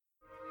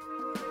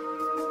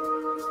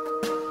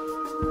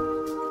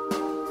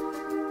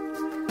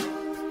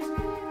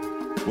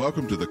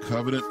Welcome to the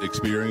Covenant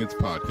Experience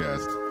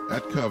Podcast.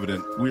 At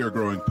Covenant, we are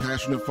growing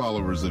passionate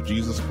followers of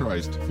Jesus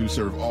Christ who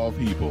serve all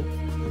people.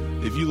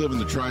 If you live in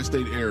the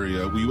tri-state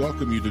area, we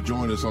welcome you to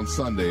join us on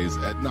Sundays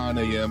at 9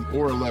 a.m.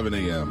 or 11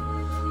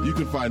 a.m. You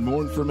can find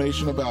more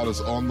information about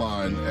us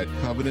online at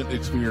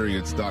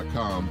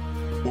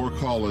covenantexperience.com or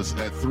call us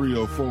at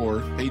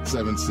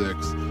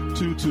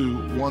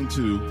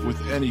 304-876-2212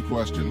 with any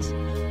questions.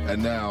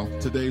 And now,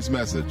 today's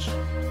message.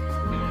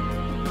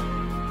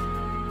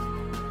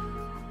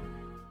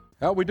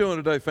 How are we doing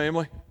today,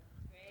 family?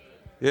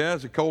 Yeah,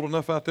 is it cold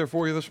enough out there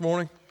for you this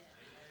morning?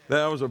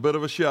 That was a bit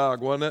of a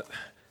shock, wasn't it?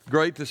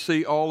 Great to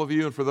see all of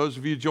you, and for those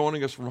of you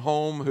joining us from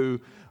home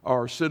who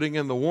are sitting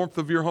in the warmth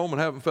of your home and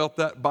haven't felt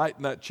that bite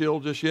and that chill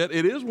just yet,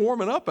 it is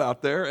warming up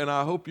out there, and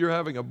I hope you're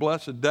having a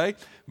blessed day.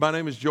 My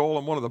name is Joel.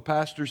 I'm one of the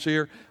pastors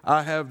here.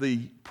 I have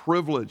the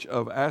privilege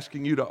of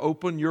asking you to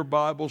open your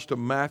Bibles to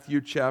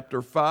Matthew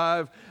chapter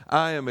 5.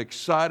 I am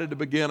excited to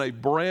begin a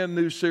brand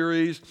new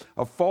series,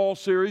 a fall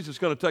series. It's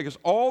going to take us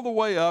all the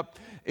way up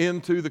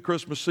into the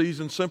Christmas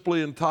season,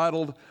 simply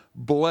entitled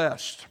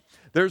Blessed.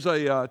 There's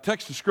a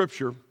text of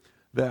Scripture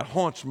that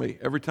haunts me.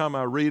 Every time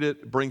I read it,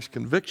 it brings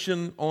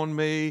conviction on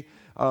me,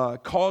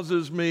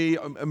 causes me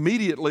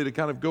immediately to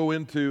kind of go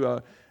into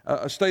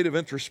a state of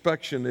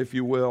introspection, if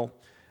you will.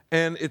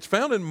 And it's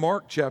found in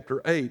Mark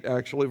chapter 8,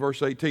 actually,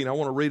 verse 18. I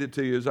want to read it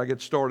to you as I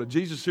get started.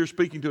 Jesus here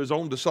speaking to his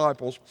own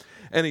disciples,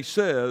 and he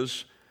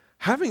says,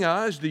 "Having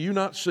eyes, do you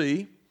not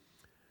see?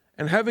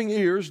 And having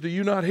ears, do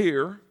you not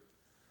hear?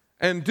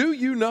 And do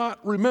you not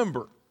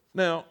remember?"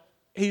 Now,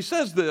 he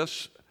says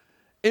this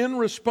in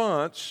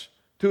response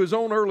to his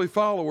own early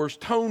followers'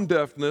 tone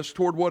deafness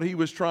toward what he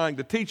was trying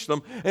to teach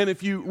them. And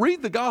if you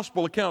read the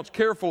gospel accounts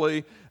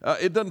carefully,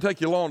 it doesn't take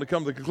you long to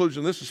come to the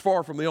conclusion this is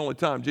far from the only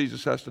time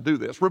Jesus has to do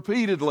this.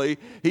 Repeatedly,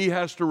 he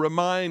has to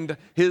remind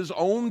his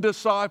own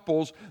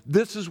disciples,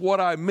 this is what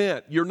I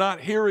meant. You're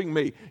not hearing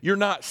me. You're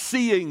not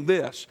seeing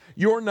this.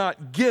 You're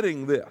not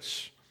getting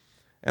this.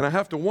 And I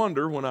have to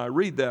wonder when I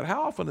read that,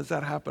 how often does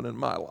that happen in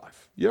my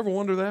life? You ever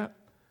wonder that?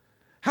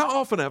 How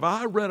often have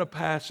I read a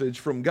passage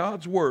from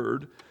God's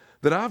Word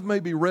that I've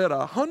maybe read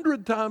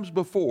 100 times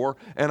before,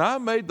 and I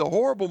made the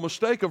horrible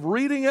mistake of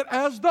reading it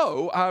as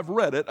though I've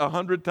read it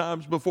 100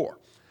 times before?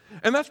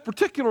 And that's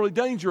particularly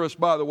dangerous,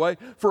 by the way,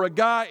 for a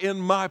guy in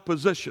my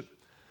position.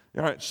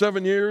 All right,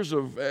 7 years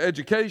of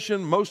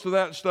education, most of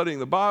that studying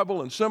the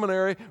Bible and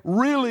seminary.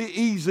 Really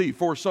easy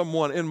for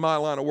someone in my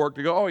line of work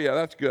to go, oh yeah,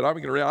 that's good.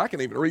 I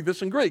can even read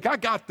this in Greek. I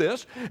got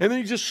this. And then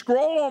you just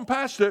scroll on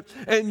past it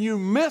and you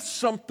miss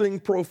something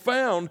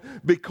profound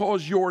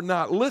because you're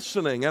not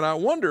listening. And I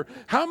wonder,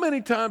 how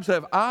many times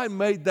have I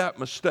made that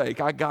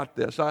mistake? I got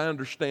this. I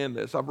understand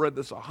this. I've read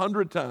this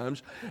 100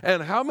 times.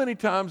 And how many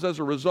times as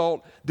a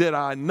result did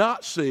I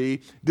not see,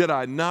 did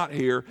I not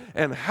hear?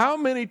 And how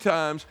many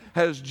times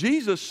has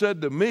Jesus said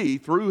to me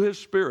through his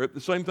Spirit the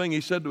same thing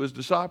he said to his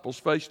disciples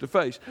face to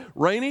face?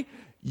 Rainey,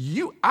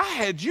 I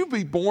had you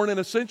be born in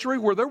a century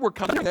where there were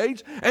coming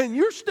age, and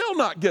you're still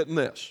not getting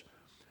this.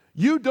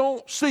 You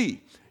don't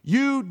see.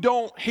 You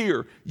don't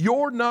hear.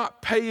 You're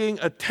not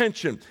paying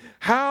attention.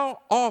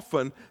 How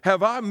often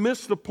have I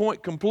missed the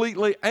point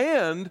completely,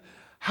 and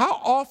how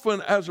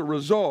often as a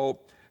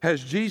result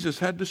has Jesus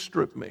had to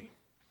strip me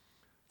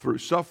through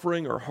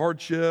suffering or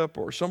hardship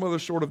or some other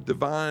sort of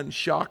divine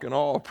shock and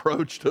awe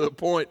approach to the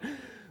point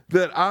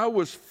that I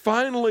was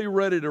finally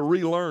ready to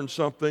relearn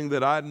something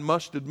that I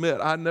must admit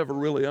I never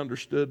really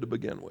understood to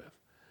begin with.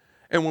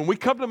 And when we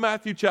come to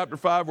Matthew chapter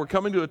 5, we're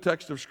coming to a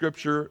text of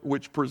Scripture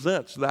which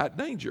presents that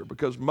danger,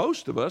 because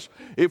most of us,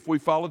 if we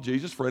follow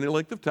Jesus for any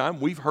length of time,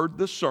 we've heard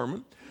this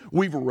sermon,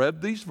 we've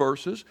read these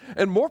verses,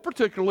 and more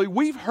particularly,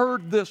 we've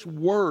heard this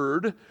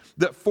word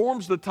that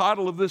forms the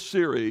title of this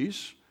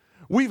series.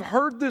 We've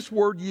heard this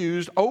word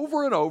used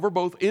over and over,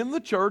 both in the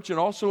church and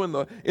also in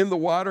the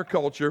wider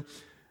culture,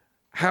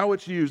 how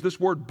it's used, this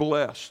word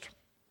blessed.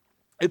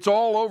 It's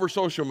all over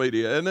social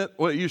media, isn't it?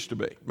 Well, it used to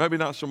be. Maybe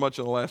not so much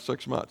in the last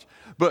 6 months.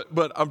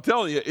 But I'm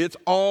telling you, it's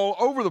all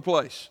over the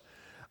place.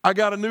 I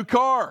got a new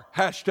car,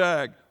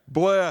 hashtag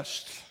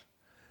blessed.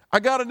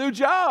 I got a new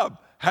job,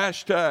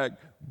 hashtag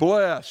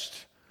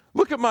blessed.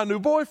 Look at my new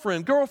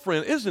boyfriend,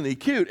 girlfriend. Isn't he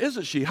cute?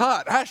 Isn't she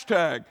hot?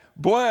 Hashtag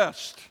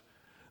blessed.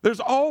 There's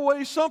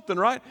always something,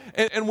 right?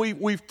 And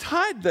we've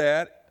tied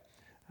that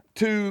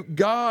to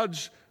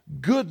God's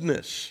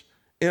goodness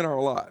in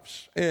our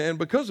lives. And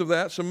because of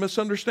that, some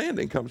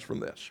misunderstanding comes from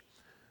this.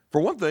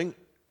 For one thing,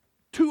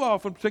 too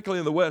often, particularly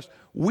in the West,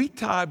 we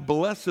tie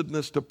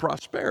blessedness to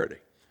prosperity.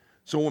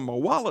 So when my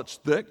wallet's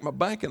thick, my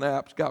banking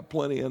app's got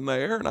plenty in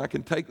there, and I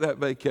can take that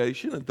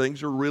vacation, and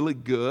things are really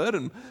good,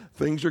 and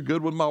things are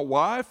good with my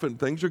wife, and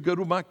things are good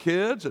with my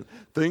kids, and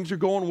things are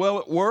going well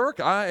at work,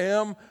 I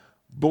am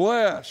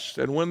blessed.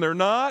 And when they're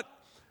not,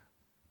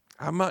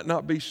 I might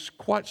not be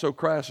quite so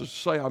crass as to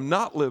say I'm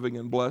not living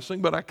in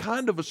blessing, but I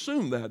kind of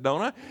assume that, don't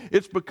I?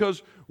 It's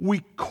because we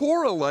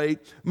correlate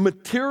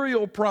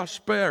material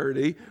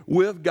prosperity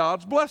with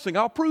God's blessing.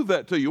 I'll prove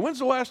that to you. When's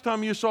the last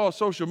time you saw a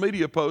social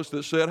media post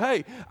that said,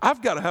 hey,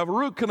 I've got to have a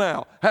root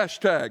canal,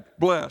 hashtag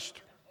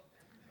blessed?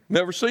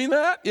 Never seen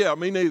that? Yeah,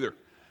 me neither.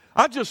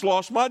 I just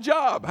lost my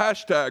job.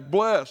 Hashtag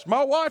blessed.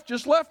 My wife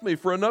just left me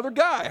for another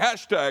guy.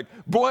 Hashtag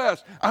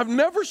blessed. I've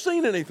never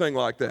seen anything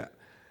like that.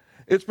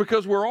 It's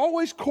because we're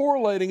always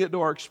correlating it to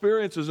our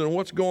experiences and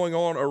what's going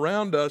on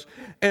around us.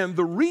 And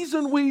the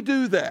reason we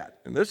do that,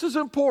 and this is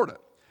important,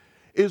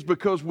 is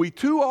because we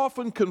too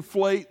often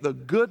conflate the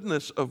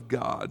goodness of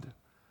God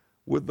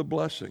with the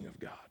blessing of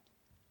God.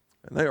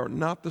 And they are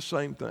not the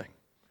same thing.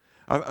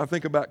 I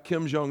think about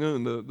Kim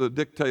Jong-un, the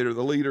dictator,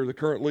 the leader, the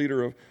current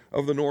leader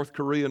of the North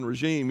Korean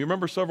regime. You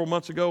remember several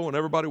months ago when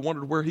everybody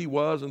wondered where he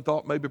was and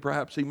thought maybe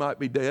perhaps he might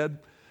be dead?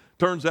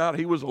 Turns out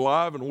he was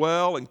alive and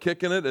well and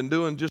kicking it and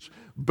doing just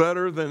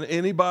better than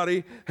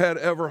anybody had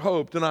ever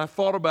hoped. And I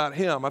thought about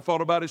him. I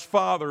thought about his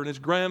father and his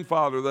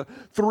grandfather, the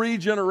 3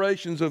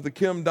 generations of the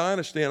Kim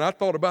dynasty. And I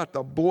thought about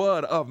the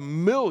blood of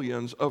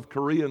millions of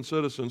Korean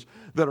citizens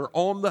that are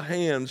on the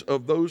hands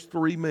of those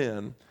 3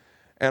 men.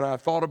 And I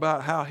thought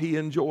about how he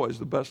enjoys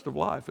the best of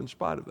life in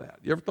spite of that.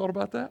 You ever thought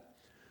about that?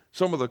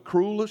 Some of the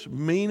cruelest,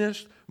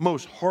 meanest,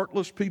 most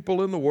heartless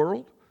people in the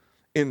world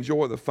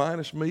enjoy the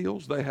finest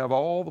meals. They have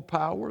all the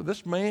power.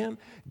 This man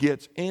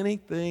gets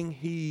anything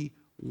he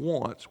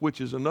wants, which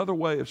is another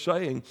way of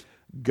saying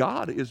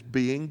God is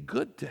being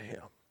good to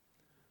him.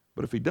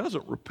 But if he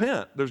doesn't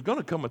repent, there's going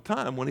to come a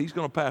time when he's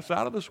going to pass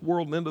out of this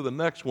world and into the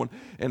next one,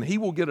 and he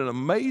will get an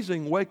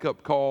amazing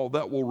wake-up call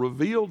that will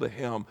reveal to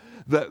him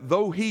that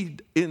though he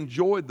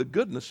enjoyed the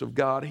goodness of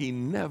God, he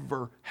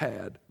never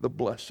had the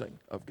blessing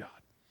of God.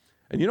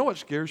 And you know what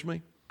scares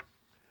me?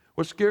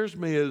 What scares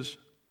me is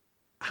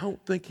I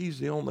don't think he's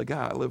the only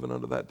guy living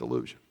under that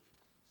delusion.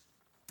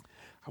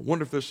 I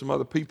wonder if there's some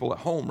other people at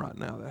home right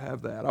now that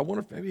have that. I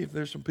wonder if maybe if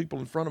there's some people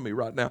in front of me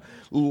right now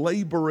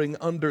laboring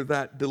under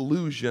that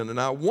delusion. And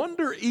I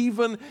wonder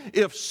even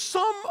if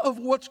some of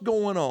what's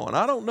going on,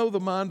 I don't know the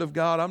mind of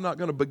God. I'm not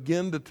going to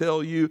begin to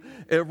tell you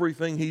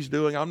everything he's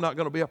doing. I'm not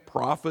going to be a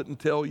prophet and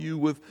tell you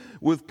with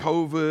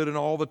COVID and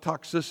all the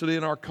toxicity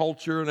in our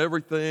culture and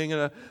everything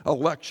and an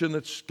election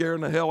that's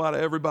scaring the hell out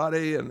of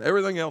everybody and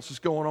everything else that's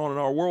going on in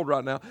our world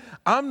right now.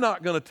 I'm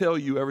not going to tell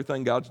you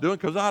everything God's doing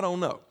because I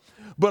don't know.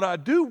 But I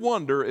do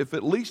wonder if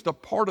at least a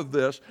part of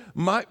this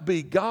might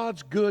be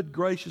God's good,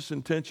 gracious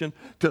intention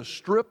to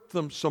strip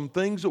some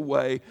things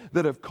away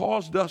that have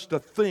caused us to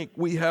think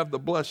we have the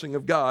blessing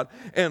of God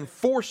and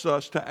force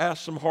us to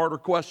ask some harder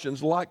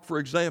questions. Like, for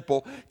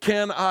example,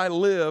 can I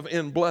live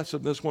in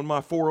blessedness when my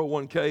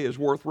 401k is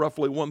worth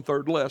roughly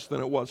 1/3 less than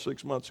it was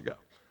 6 months ago?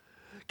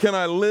 Can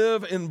I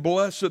live in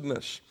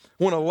blessedness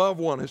when a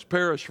loved one has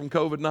perished from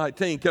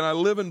COVID-19? Can I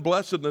live in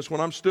blessedness when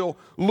I'm still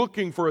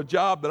looking for a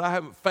job that I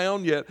haven't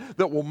found yet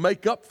that will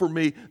make up for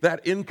me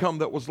that income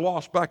that was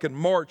lost back in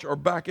March or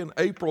back in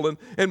April?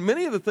 And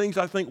many of the things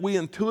I think we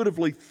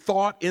intuitively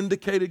thought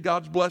indicated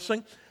God's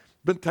blessing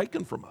been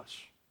taken from us.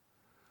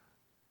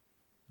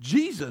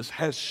 Jesus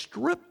has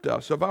stripped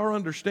us of our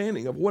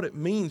understanding of what it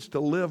means to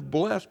live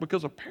blessed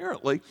because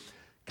apparently,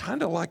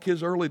 kind of like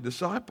his early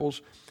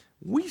disciples,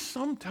 we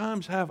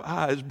sometimes have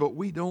eyes, but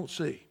we don't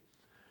see.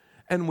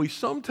 And we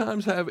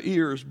sometimes have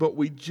ears, but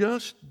we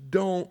just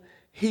don't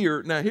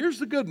hear. Now, here's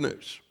the good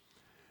news.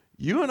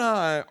 You and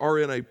I are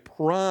in a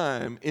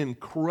prime,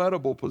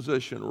 incredible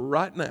position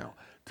right now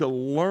to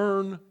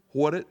learn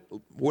what it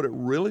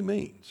really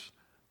means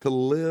to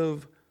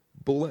live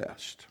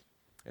blessed.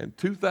 And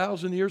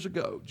 2,000 years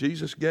ago,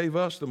 Jesus gave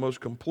us the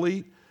most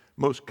complete,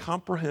 most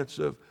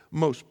comprehensive,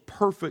 most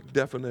perfect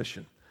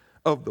definition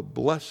of the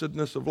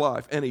blessedness of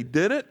life. And he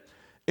did it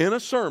in a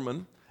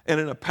sermon and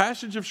in a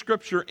passage of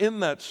Scripture in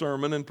that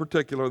sermon in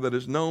particular that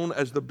is known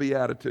as the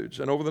Beatitudes.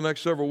 And over the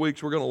next several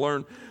weeks, we're going to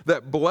learn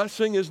that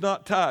blessing is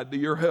not tied to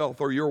your health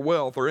or your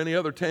wealth or any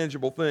other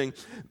tangible thing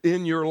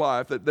in your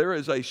life, that there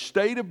is a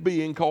state of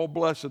being called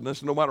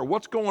blessedness. No matter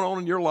what's going on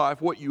in your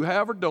life, what you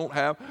have or don't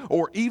have,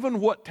 or even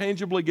what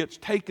tangibly gets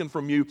taken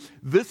from you,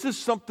 this is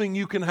something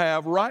you can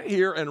have right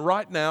here and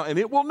right now, and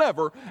it will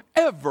never,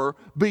 ever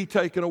be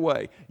taken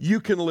away. You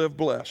can live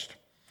blessed.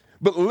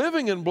 But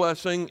living in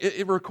blessing,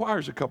 it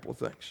requires a couple of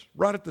things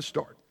right at the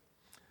start.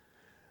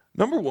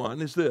 Number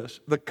one is this,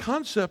 the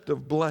concept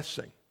of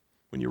blessing.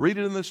 When you read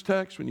it in this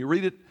text, when you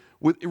read it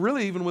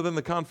really even within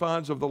the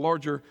confines of the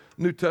larger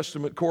New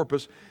Testament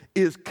corpus,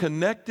 is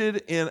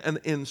connected in an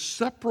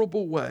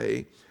inseparable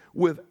way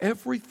with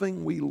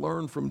everything we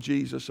learn from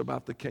Jesus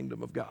about the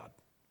kingdom of God.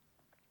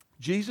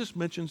 Jesus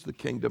mentions the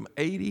kingdom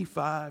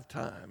 85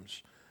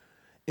 times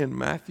in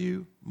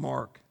Matthew,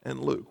 Mark, and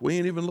Luke. We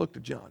ain't even looked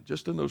at John.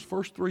 Just in those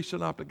first 3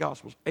 synoptic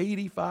gospels,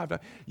 85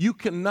 times. You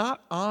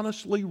cannot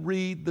honestly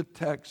read the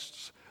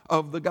texts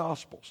of the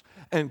gospels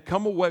and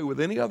come away with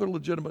any other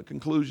legitimate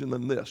conclusion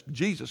than this.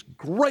 Jesus'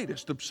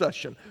 greatest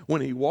obsession when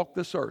he walked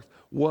this earth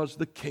was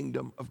the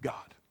kingdom of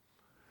God.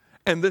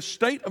 And this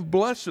state of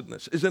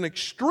blessedness is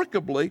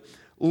inextricably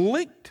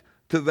linked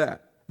to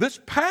that. This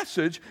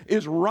passage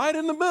is right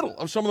in the middle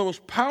of some of the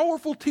most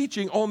powerful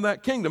teaching on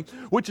that kingdom,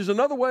 which is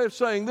another way of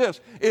saying this.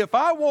 If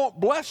I want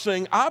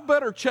blessing, I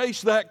better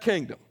chase that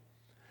kingdom.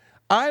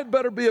 I had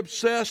better be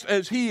obsessed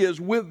as he is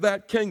with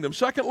that kingdom.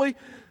 Secondly,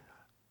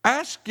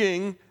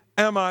 asking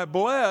Am I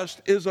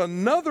blessed is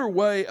another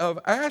way of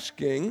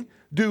asking,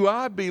 do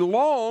I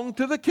belong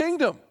to the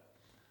kingdom?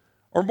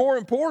 Or more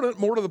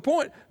important, more to the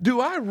point, do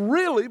I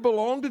really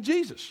belong to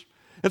Jesus?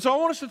 And so I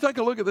want us to take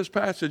a look at this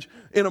passage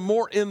in a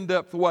more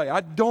in-depth way.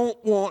 I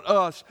don't want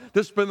us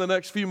to spend the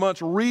next few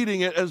months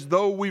reading it as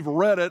though we've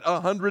read it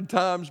 100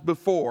 times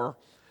before.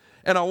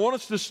 And I want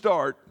us to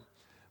start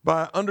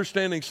by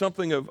understanding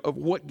something of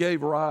what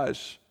gave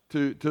rise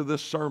to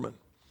this sermon.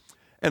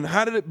 And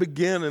how did it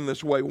begin in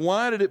this way?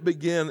 Why did it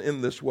begin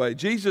in this way?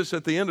 Jesus,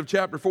 at the end of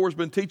chapter 4, has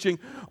been teaching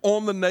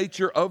on the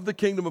nature of the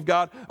kingdom of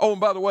God. Oh, and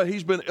by the way,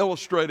 he's been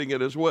illustrating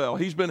it as well.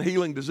 He's been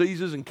healing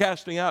diseases and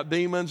casting out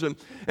demons. And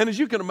as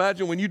you can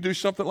imagine, when you do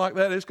something like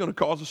that, it's going to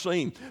cause a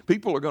scene.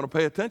 People are going to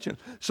pay attention.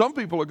 Some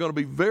people are going to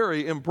be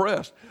very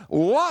impressed.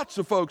 Lots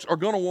of folks are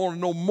going to want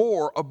to know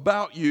more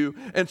about you.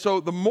 And so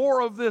the more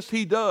of this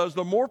he does,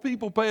 the more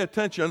people pay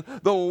attention,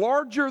 the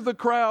larger the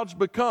crowds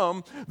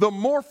become, the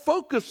more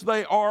focused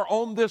they are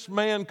on this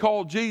man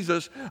called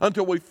Jesus,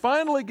 until we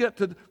finally get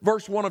to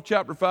verse 1 of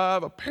chapter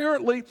 5.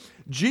 Apparently,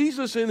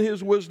 Jesus in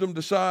his wisdom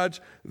decides,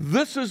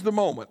 this is the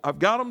moment. I've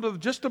got them to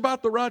just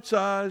about the right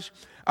size.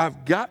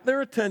 I've got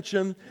their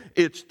attention.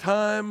 It's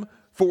time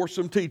for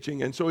some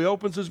teaching. And so he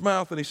opens his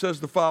mouth and he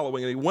says the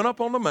following. And he went up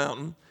on the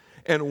mountain,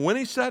 and when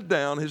he sat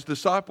down, his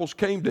disciples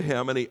came to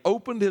him, and he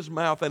opened his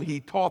mouth and he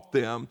taught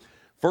them.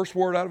 First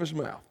word out of his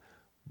mouth,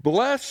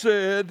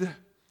 blessed,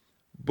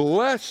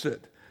 blessed.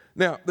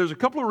 Now, there's a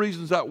couple of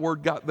reasons that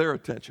word got their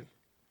attention.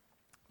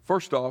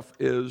 First off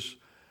is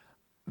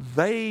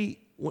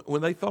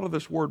when they thought of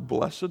this word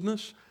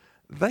blessedness,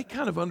 they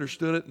kind of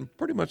understood it in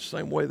pretty much the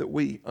same way that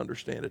we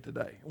understand it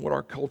today, what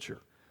our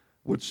culture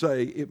would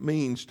say it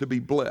means to be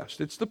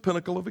blessed. It's the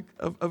pinnacle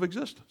of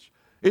existence.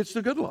 It's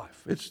the good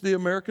life. It's the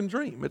American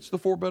dream. It's the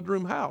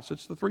 4-bedroom house.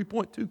 It's the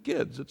 3.2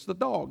 kids. It's the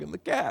dog and the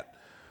cat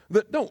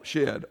that don't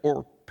shed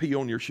or pee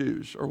on your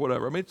shoes or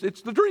whatever. I mean,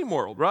 it's the dream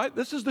world, right?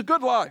 This is the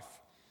good life.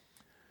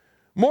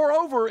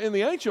 Moreover, in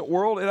the ancient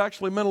world, it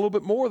actually meant a little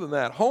bit more than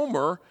that.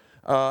 Homer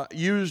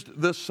used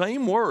the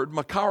same word,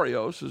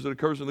 makarios, as it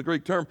occurs in the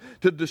Greek term,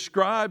 to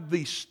describe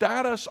the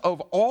status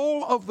of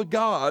all of the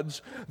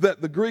gods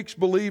that the Greeks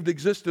believed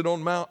existed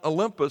on Mount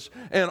Olympus.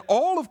 And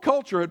all of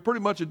culture had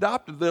pretty much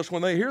adopted this.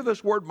 When they hear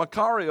this word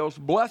makarios,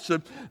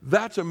 blessed,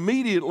 that's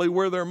immediately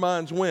where their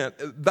minds went.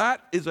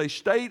 That is a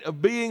state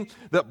of being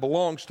that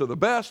belongs to the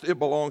best. It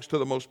belongs to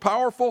the most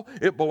powerful.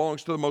 It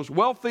belongs to the most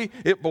wealthy.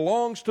 It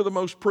belongs to the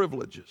most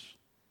privileges.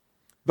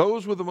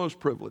 Those with the most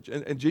privilege.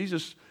 And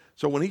Jesus,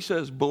 so when he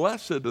says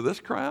blessed to this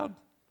crowd,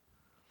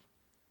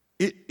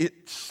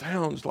 it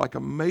sounds like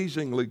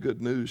amazingly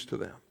good news to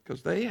them,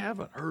 because they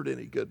haven't heard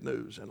any good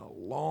news in a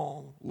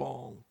long,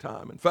 long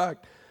time. In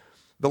fact,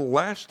 the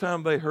last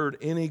time they heard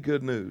any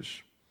good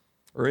news,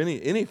 or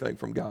anything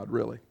from God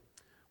really,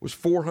 was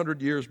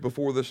 400 years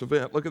before this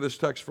event. Look at this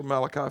text from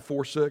Malachi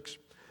 4:6.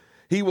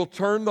 He will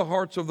turn the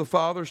hearts of the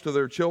fathers to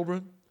their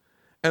children,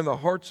 and the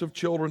hearts of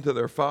children to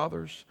their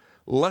fathers,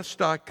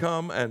 lest I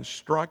come and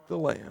strike the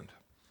land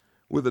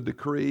with a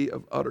decree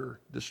of utter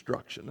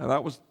destruction. Now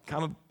that was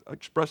kind of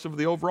expressive of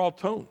the overall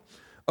tone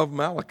of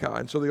Malachi.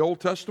 And so the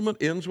Old Testament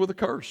ends with a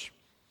curse.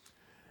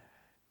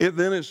 It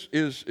then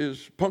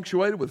is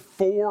punctuated with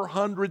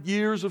 400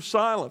 years of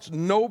silence.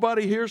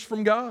 Nobody hears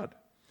from God.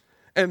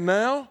 And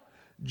now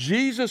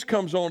Jesus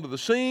comes onto the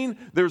scene.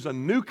 There's a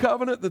new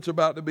covenant that's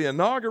about to be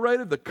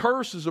inaugurated. The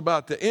curse is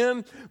about to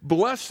end.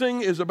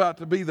 Blessing is about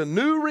to be the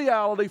new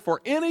reality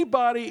for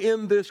anybody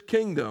in this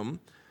kingdom.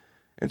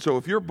 And so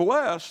if you're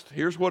blessed,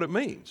 here's what it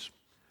means.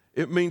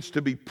 It means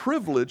to be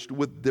privileged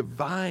with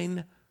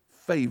divine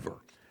favor.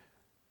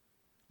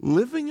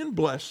 Living in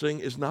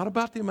blessing is not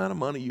about the amount of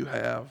money you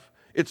have.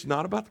 It's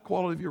not about the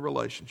quality of your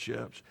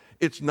relationships.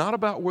 It's not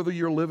about whether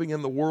you're living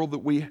in the world that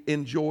we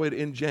enjoyed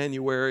in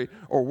January,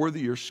 or whether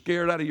you're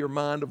scared out of your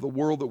mind of the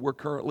world that we're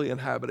currently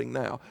inhabiting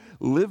now.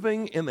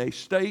 Living in a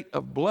state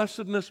of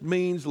blessedness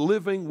means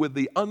living with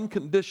the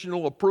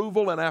unconditional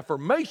approval and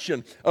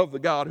affirmation of the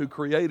God who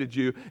created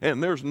you.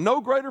 And there's no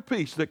greater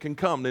peace that can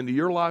come into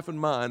your life and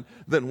mine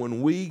than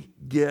when we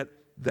get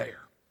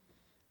there.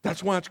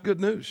 That's why it's good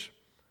news.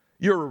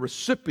 You're a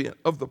recipient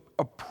of the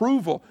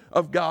approval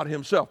of God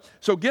himself.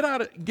 So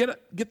get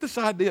this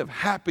idea of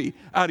happy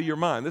out of your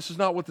mind. This is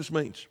not what this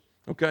means.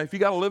 Okay? If you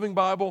got a Living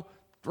Bible,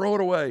 throw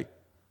it away.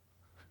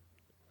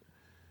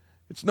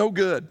 It's no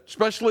good,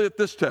 especially at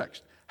this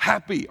text.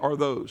 Happy are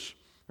those,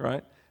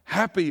 right?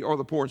 Happy are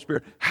the poor in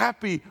spirit.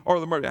 Happy are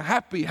the murdered.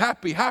 Happy,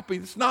 happy, happy.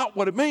 That's not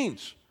what it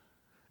means.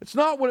 It's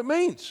not what it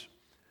means.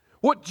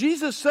 What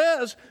Jesus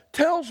says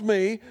tells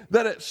me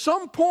that at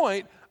some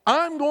point,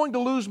 I'm going to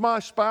lose my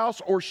spouse,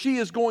 or she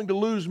is going to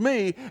lose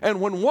me. And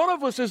when one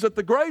of us is at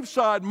the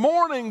graveside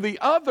mourning the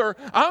other,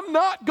 I'm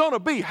not going to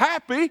be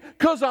happy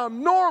because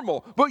I'm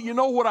normal. But you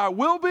know what I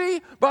will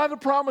be? By the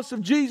promise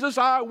of Jesus,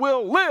 I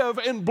will live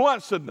in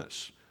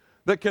blessedness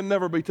that can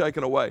never be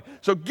taken away.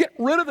 So get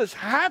rid of this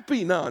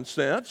happy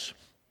nonsense,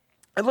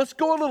 and let's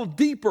go a little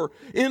deeper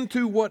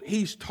into what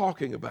he's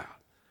talking about.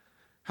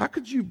 How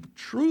could you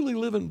truly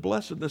live in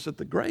blessedness at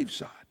the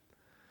graveside?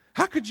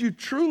 How could you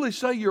truly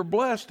say you're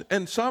blessed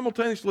and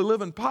simultaneously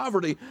live in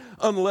poverty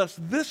unless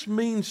this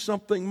means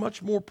something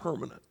much more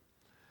permanent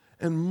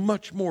and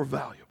much more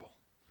valuable?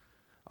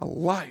 A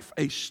life,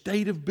 a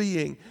state of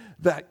being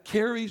that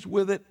carries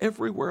with it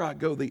everywhere I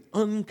go the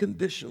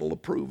unconditional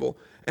approval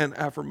and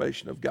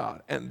affirmation of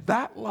God. And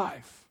that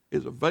life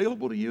is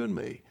available to you and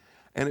me,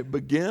 and it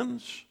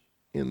begins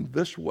in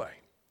this way.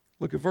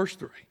 Look at verse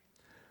 3.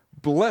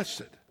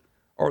 Blessed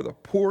are the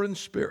poor in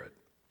spirit,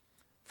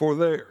 for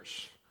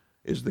theirs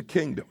is the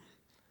kingdom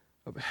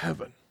of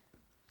heaven.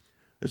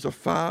 There's a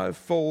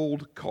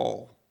fivefold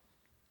call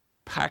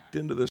packed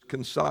into this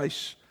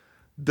concise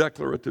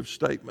declarative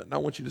statement. And I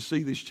want you to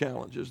see these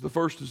challenges. The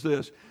first is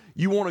this.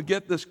 You want to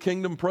get this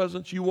kingdom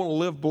presence, you want to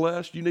live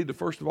blessed, you need to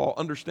first of all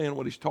understand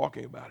what he's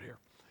talking about here.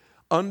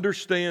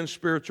 Understand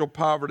spiritual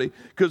poverty,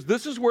 because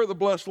this is where the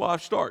blessed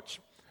life starts.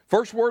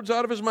 First words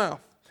out of his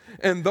mouth.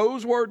 And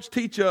those words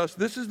teach us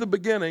this is the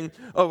beginning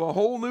of a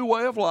whole new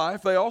way of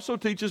life. They also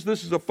teach us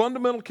this is a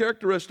fundamental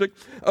characteristic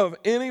of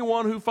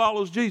anyone who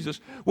follows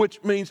Jesus,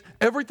 which means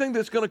everything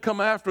that's going to come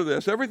after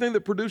this, everything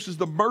that produces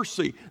the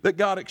mercy that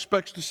God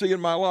expects to see in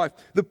my life,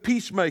 the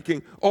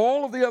peacemaking,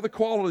 all of the other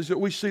qualities that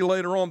we see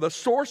later on, the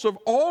source of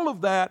all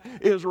of that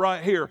is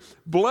right here.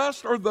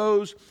 Blessed are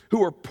those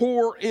who are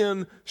poor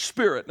in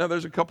spirit. Now,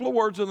 there's a couple of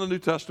words in the New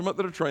Testament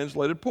that are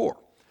translated poor.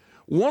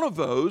 One of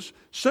those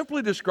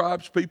simply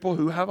describes people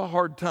who have a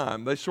hard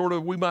time.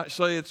 We might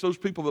say it's those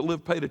people that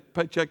live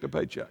paycheck to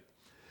paycheck.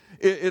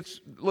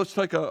 Let's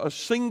take a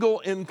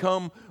single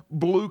income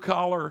blue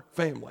collar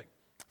family,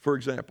 for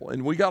example.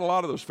 And we got a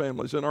lot of those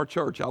families in our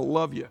church. I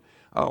love you.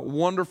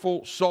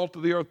 Wonderful, salt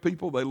of the earth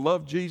people. They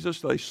love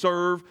Jesus. They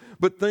serve.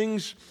 But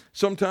things,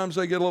 sometimes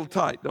they get a little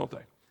tight, don't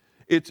they?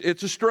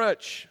 It's a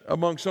stretch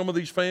among some of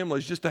these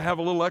families just to have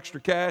a little extra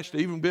cash to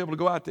even be able to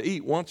go out to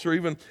eat once or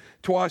even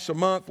twice a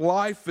month.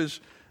 Life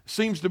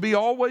seems to be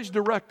always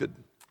directed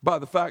by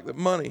the fact that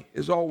money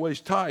is always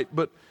tight.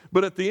 But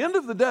at the end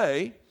of the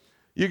day,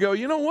 you go,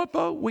 you know what,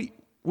 Bo? We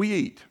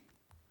eat.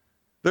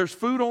 There's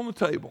food on the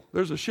table.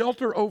 There's a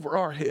shelter over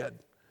our head.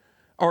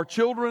 Our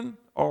children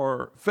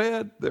are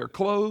fed. They're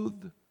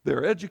clothed.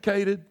 They're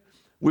educated.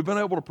 We've been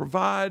able to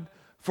provide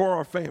for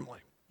our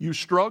family. You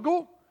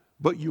struggle,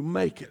 but you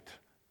make it.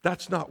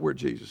 That's not where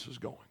Jesus is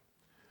going.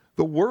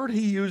 The word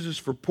he uses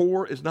for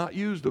poor is not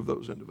used of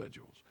those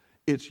individuals.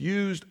 It's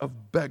used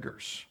of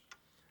beggars.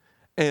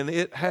 And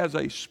it has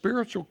a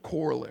spiritual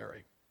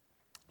corollary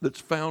that's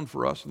found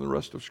for us in the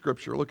rest of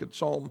Scripture. Look at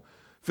Psalm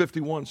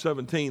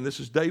 51:17. This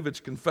is David's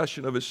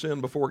confession of his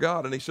sin before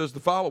God. And he says the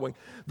following: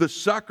 the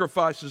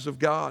sacrifices of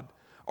God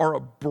are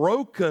a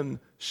broken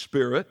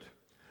spirit,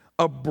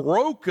 a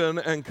broken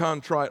and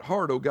contrite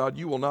heart, O God,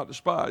 you will not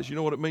despise. You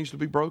know what it means to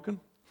be broken?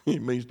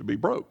 It means to be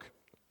broke.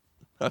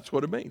 That's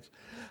what it means.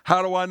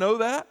 How do I know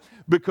that?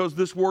 Because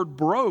this word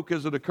broke,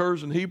 as it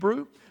occurs in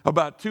Hebrew,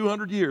 about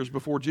 200 years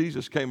before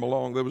Jesus came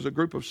along, there was a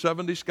group of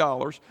 70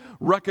 scholars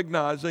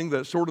recognizing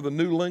that sort of the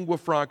new lingua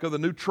franca, the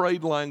new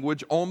trade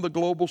language on the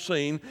global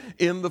scene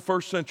in the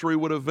first century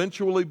would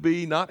eventually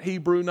be not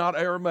Hebrew, not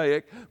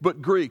Aramaic,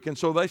 but Greek. And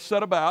so they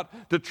set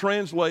about to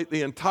translate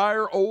the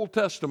entire Old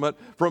Testament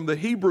from the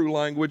Hebrew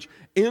language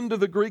into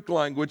the Greek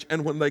language.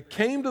 And when they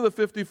came to the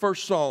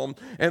 51st Psalm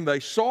and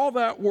they saw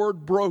that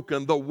word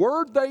broken, the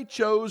word they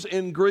chose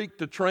in Greek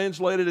to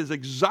translate it is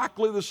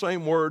exactly the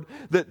same word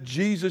that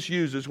Jesus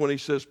uses when he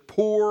says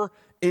poor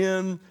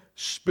in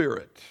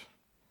spirit.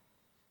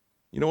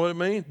 You know what it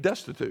means?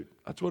 Destitute.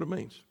 That's what it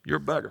means. You're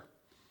a beggar.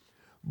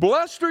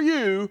 Blessed are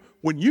you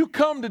when you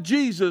come to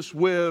Jesus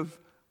with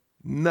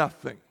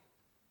nothing.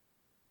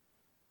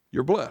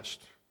 You're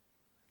blessed.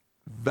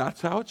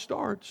 That's how it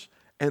starts.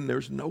 And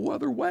there's no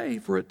other way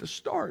for it to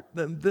start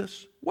than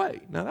this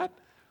way. Now that,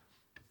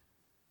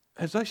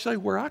 as they say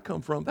where I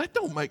come from, that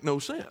don't make no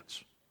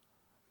sense,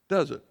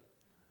 does it?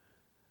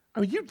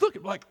 I mean, you look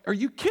at like, are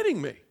you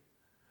kidding me?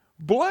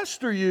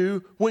 Blessed are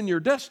you when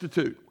you're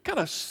destitute. What kind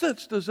of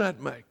sense does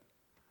that make?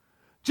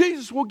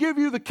 Jesus will give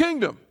you the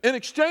kingdom in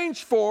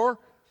exchange for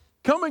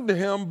coming to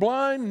him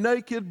blind,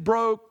 naked,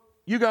 broke.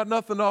 You got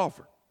nothing to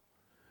offer.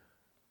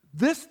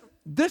 This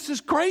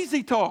is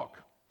crazy talk.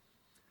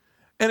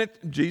 And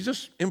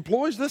Jesus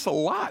employs this a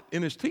lot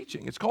in his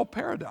teaching. It's called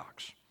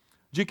paradox.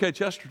 G.K.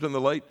 Chesterton,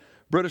 the late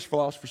British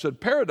philosopher,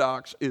 said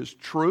paradox is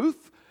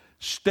truth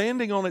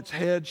standing on its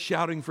head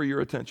shouting for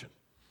your attention.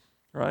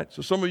 Right?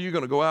 So some of you are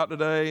going to go out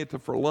today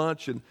for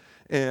lunch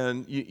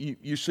and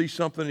you see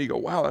something and you go,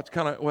 wow, that's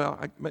kind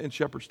of, in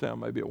Shepherdstown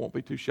maybe it won't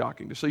be too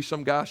shocking to see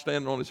some guy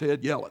standing on his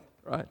head yelling,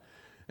 right?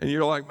 And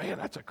you're like, man,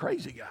 that's a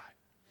crazy guy.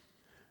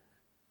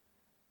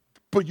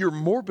 But you're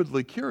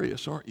morbidly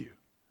curious, aren't you?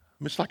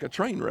 I mean, it's like a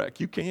train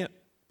wreck. You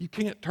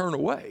can't turn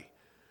away.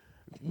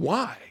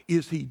 Why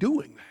is he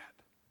doing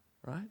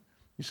that, right?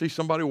 You see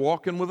somebody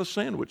walking with a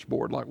sandwich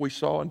board like we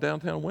saw in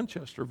downtown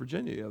Winchester,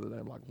 Virginia the other day.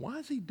 I'm like, why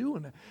is he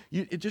doing that?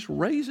 It just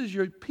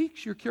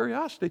piques your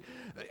curiosity.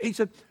 He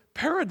said,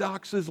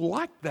 paradox is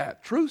like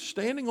that. Truth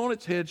standing on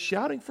its head,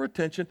 shouting for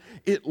attention.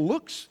 It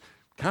looks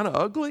kind of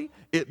ugly.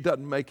 It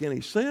doesn't make any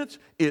sense.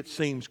 It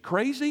seems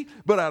crazy.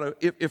 But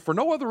if for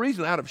no other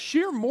reason, out of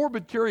sheer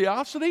morbid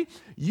curiosity,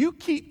 you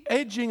keep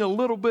edging a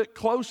little bit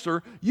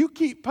closer. You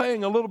keep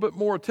paying a little bit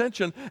more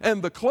attention.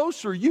 And the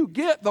closer you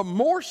get, the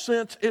more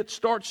sense it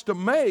starts to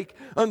make,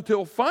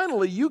 until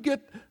finally you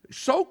get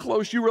so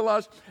close you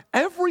realize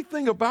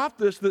everything about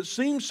this that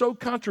seems so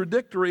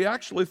contradictory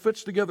actually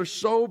fits together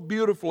so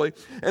beautifully,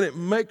 and it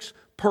makes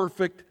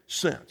perfect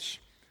sense.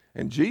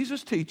 And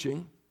Jesus'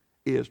 teaching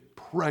is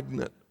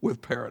pregnant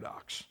with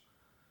paradox.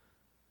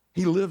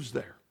 He lives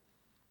there.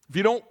 If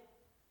you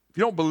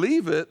don't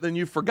believe it, then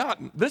you've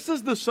forgotten. This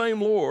is the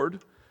same Lord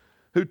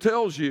who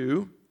tells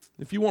you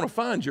if you want to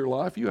find your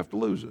life, you have to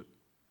lose it.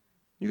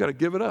 You got to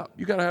give it up.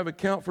 You got to have it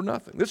count for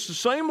nothing. This is the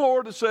same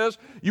Lord that says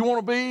you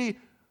want to be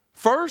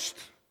first,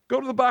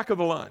 go to the back of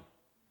the line.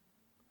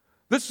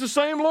 This is the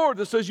same Lord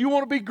that says you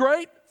want to be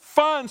great,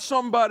 find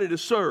somebody to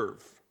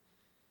serve.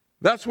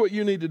 That's what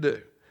you need to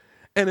do.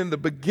 And in the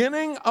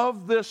beginning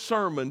of this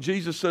sermon,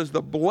 Jesus says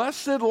the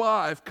blessed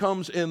life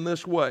comes in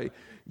this way.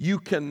 You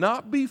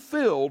cannot be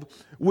filled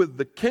with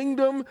the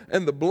kingdom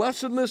and the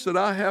blessedness that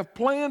I have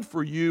planned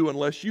for you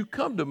unless you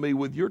come to me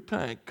with your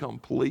tank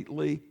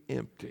completely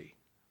empty.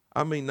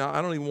 I mean,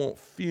 I don't even want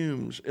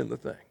fumes in the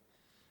thing.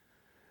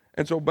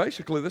 And so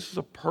basically, this is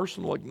a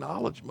personal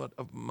acknowledgement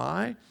of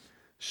my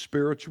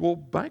spiritual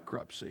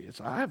bankruptcy.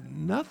 I have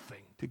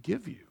nothing to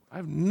give you. I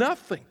have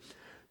nothing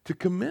to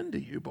commend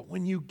to you. But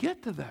when you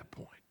get to that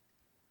point,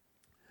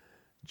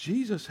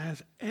 Jesus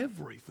has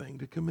everything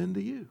to commend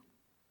to you.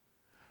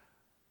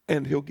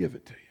 And he'll give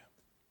it to you.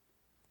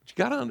 But you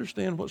got to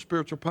understand what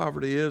spiritual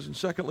poverty is. And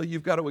secondly,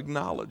 you've got to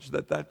acknowledge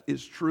that that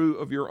is true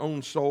of your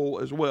own soul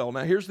as well.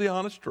 Now, here's the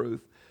honest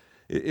truth.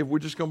 If we're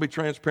just going to be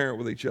transparent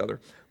with each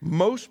other,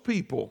 most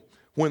people,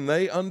 when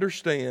they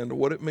understand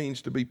what it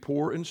means to be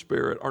poor in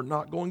spirit, are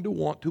not going to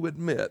want to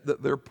admit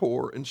that they're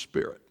poor in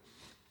spirit.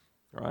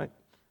 All right?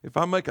 If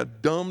I make a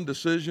dumb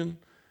decision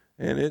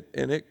and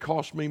it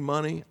costs me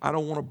money, I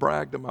don't want to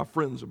brag to my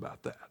friends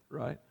about that,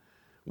 right?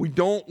 We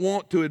don't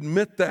want to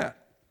admit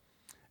that.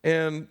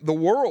 And the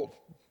world,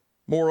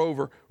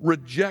 moreover,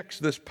 rejects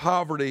this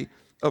poverty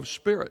of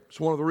spirit.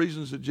 It's one of the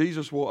reasons that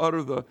Jesus will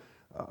utter the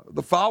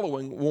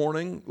following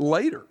warning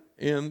later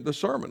in the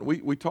sermon.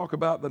 We talk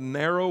about the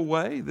narrow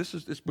way.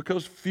 It's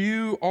because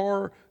few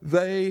are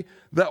they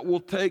that will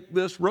take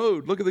this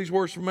road. Look at these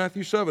words from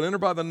Matthew 7. Enter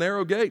by the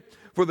narrow gate,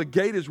 for the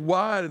gate is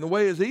wide and the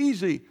way is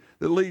easy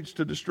that leads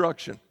to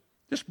destruction.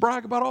 Just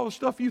brag about all the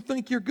stuff you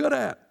think you're good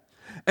at.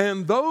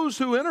 And those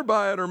who enter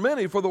by it are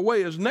many, for the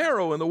way is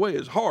narrow and the way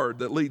is hard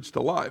that leads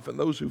to life, and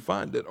those who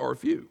find it are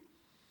few.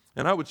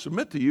 And I would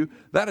submit to you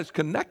that is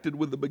connected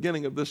with the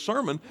beginning of this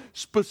sermon,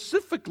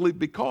 specifically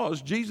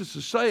because Jesus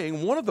is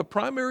saying one of the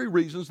primary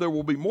reasons there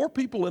will be more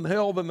people in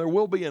hell than there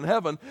will be in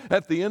heaven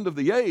at the end of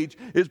the age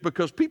is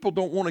because people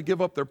don't want to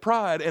give up their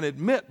pride and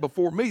admit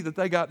before me that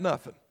they got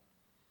nothing.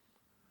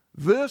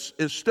 This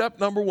is step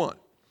number one.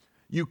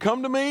 You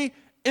come to me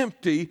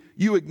empty,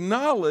 you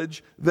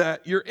acknowledge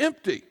that you're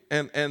empty.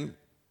 And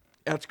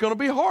that's going to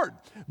be hard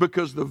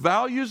because the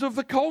values of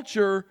the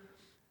culture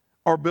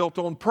are built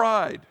on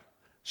pride.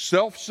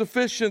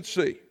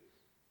 Self-sufficiency.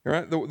 All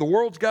right? The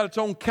world's got its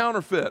own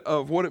counterfeit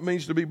of what it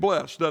means to be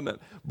blessed, doesn't it?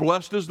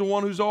 Blessed is the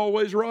one who's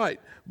always right.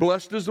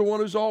 Blessed is the one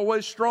who's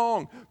always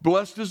strong.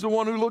 Blessed is the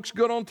one who looks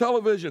good on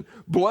television.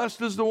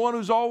 Blessed is the one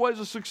who's always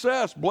a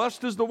success.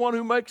 Blessed is the one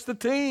who makes the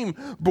team.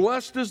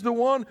 Blessed is the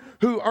one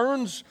who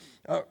earns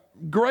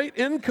great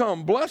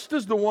income. Blessed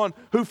is the one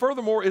who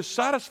furthermore is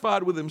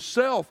satisfied with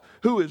himself,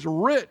 who is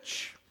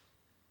rich.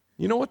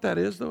 You know what that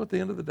is, though, at the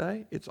end of the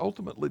day? It's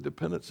ultimately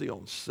dependency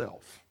on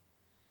self.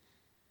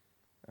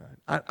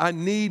 I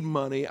need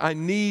money, I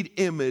need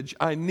image,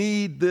 I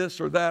need this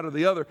or that or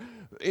the other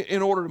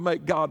in order to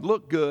make God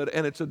look good,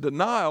 and it's a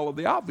denial of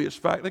the obvious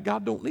fact that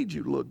God don't need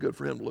you to look good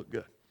for him to look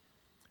good.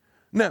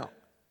 Now,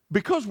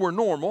 because we're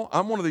normal,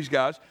 I'm one of these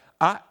guys,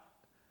 I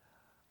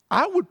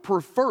would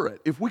prefer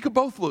it if we could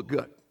both look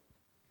good.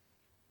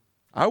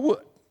 I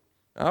would.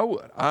 I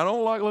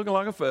don't like looking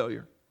like a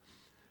failure.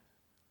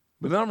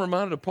 But then I'm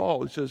reminded of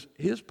Paul. He says,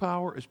 his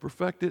power is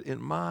perfected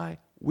in my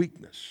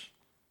weakness.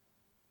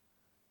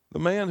 The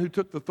man who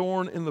took the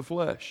thorn in the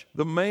flesh.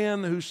 The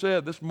man who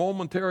said this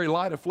momentary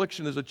light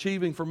affliction is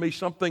achieving for me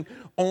something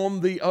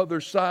on the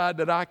other side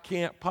that I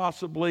can't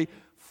possibly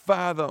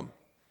fathom.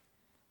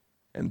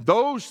 And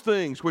those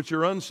things which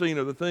are unseen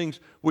are the things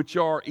which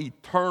are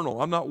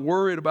eternal. I'm not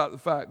worried about the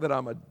fact that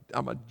I'm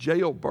a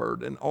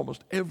jailbird in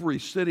almost every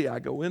city I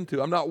go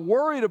into. I'm not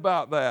worried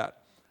about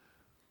that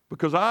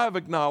because I've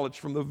acknowledged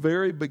from the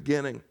very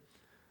beginning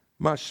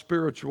my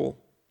spiritual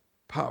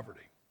poverty.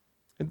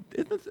 And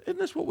isn't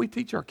this what we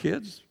teach our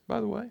kids,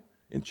 by the way,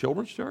 in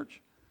children's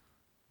church?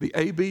 The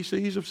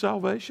ABCs of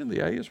salvation.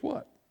 The A is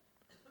what?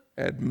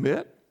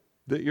 Admit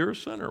that you're a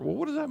sinner. Well,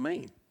 what does that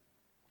mean?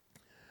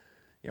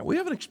 Yeah, we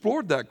haven't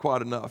explored that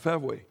quite enough,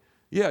 have we?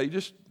 I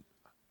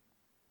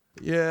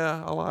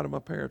lie to my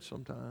parents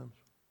sometimes.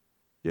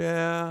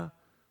 Yeah,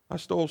 I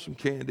stole some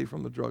candy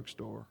from the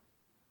drugstore.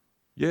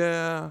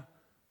 Yeah,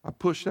 I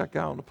pushed that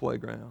guy on the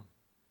playground.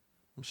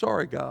 I'm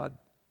sorry, God.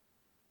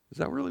 Is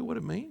that really what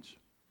it means?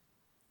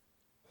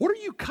 What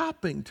are you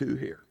copping to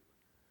here?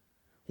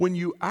 When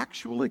you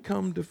actually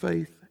come to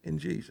faith in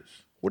Jesus,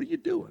 what are you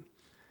doing?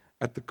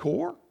 At the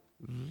core,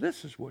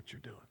 this is what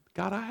you're doing.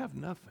 God, I have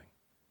nothing.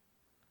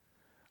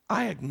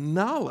 I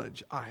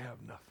acknowledge I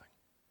have nothing.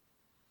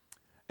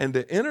 And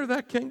to enter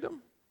that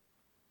kingdom,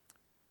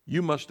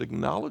 you must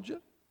acknowledge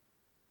it,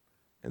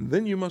 and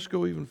then you must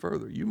go even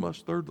further. You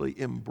must thirdly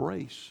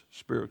embrace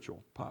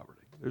spiritual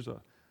poverty. There's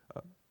a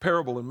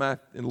parable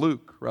in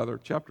Luke,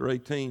 chapter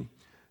 18.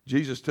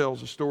 Jesus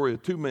tells a story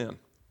of two men.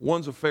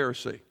 One's a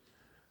Pharisee.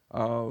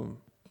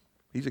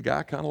 He's a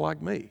guy kind of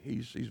like me.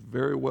 He's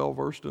very well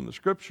versed in the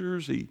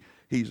scriptures.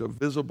 He's a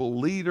visible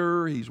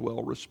leader. He's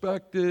well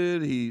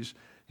respected. He's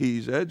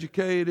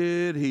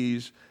educated.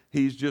 He's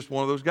just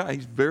one of those guys.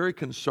 He's very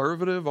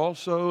conservative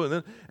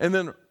also. And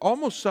then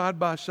almost side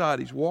by side,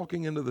 he's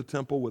walking into the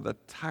temple with a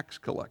tax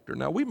collector.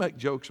 Now, we make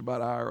jokes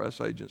about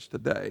IRS agents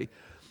today,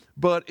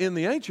 but in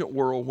the ancient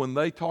world, when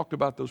they talked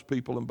about those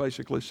people and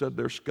basically said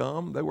they're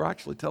scum, they were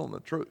actually telling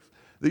the truth.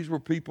 These were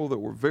people that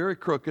were very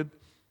crooked,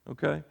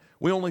 okay?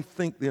 We only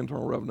think the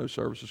Internal Revenue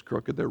Service is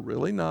crooked. They're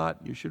really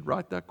not. You should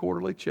write that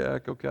quarterly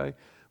check, okay?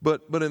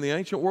 But in the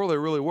ancient world, they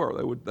really were.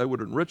 They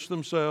would enrich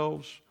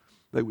themselves.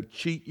 They would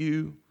cheat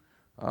you.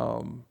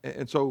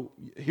 And so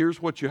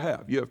here's what you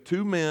have. You have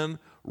two men,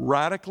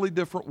 radically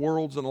different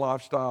worlds and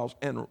lifestyles,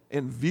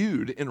 and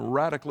viewed in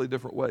radically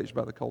different ways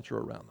by the culture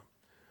around them.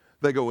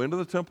 They go into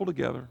the temple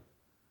together,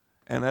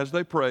 and as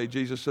they pray,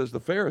 Jesus says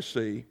the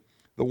Pharisee,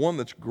 the one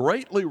that's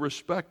greatly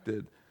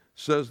respected,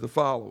 says the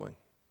following: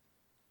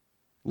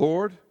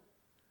 Lord,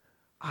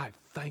 I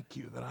thank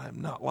you that I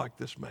am not like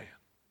this man.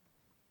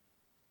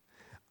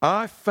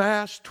 I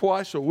fast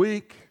twice a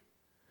week.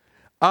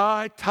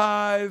 I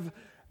tithe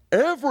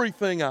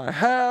everything I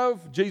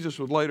have. Jesus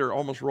would later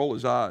almost roll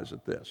his eyes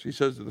at this. He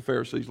says to the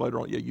Pharisees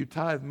later on, yeah, you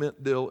tithe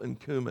mint, dill, and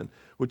cumin,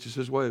 which is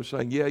his way of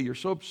saying, yeah, you're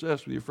so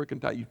obsessed with your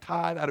freaking tithe. You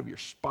tithe out of your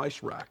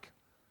spice rack.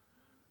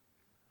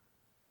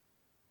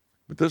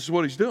 But this is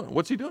what he's doing.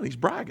 What's he doing? He's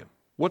bragging.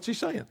 What's he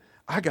saying?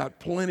 I got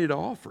plenty to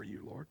offer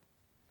you, Lord.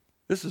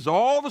 This is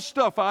all the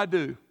stuff I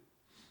do.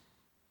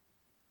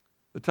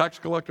 The tax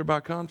collector, by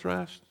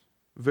contrast,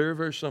 very,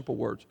 very simple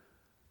words.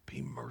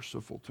 Be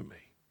merciful to me,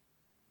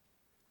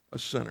 a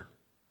sinner.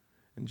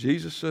 And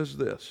Jesus says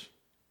this,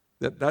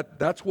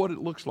 that's what it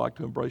looks like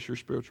to embrace your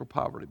spiritual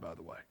poverty, by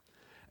the way.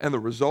 And the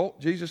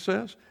result, Jesus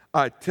says,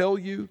 I tell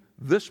you,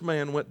 this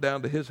man went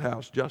down to his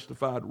house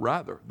justified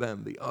rather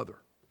than the other.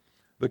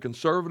 The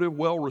conservative,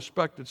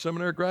 well-respected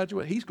seminary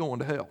graduate, he's going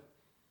to hell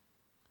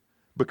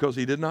because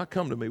he did not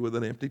come to me with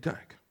an empty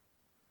tank.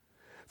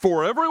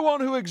 For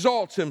everyone who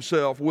exalts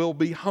himself will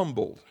be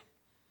humbled.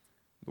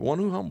 The one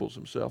who humbles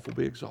himself will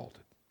be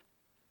exalted.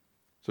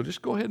 So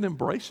just go ahead and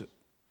embrace it.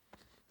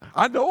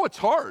 I know it's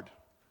hard.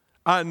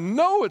 I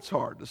know it's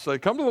hard to say,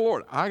 come to the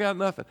Lord, I got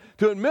nothing.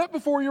 To admit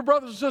before your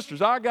brothers and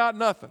sisters, I got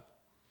nothing.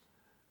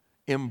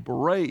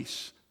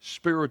 Embrace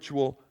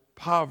spiritual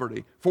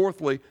poverty.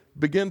 Fourthly,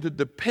 begin to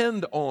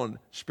depend on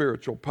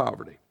spiritual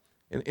poverty.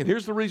 And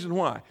here's the reason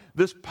why.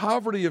 This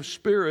poverty of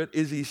spirit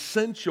is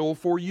essential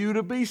for you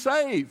to be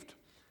saved.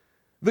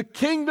 The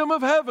kingdom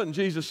of heaven,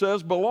 Jesus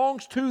says,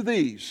 belongs to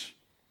these.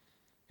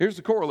 Here's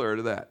the corollary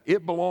to that.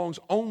 It belongs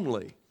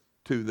only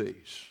to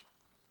these.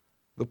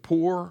 The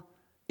poor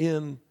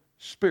in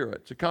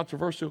spirit. It's a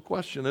controversial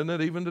question, isn't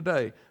it, even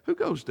today? Who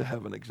goes to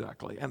heaven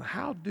exactly, and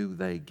how do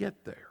they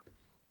get there?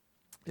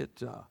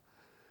 It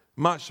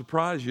might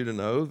surprise you to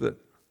know that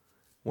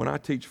when I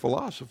teach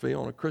philosophy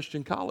on a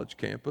Christian college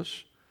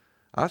campus,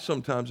 I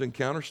sometimes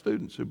encounter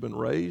students who've been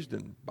raised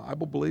in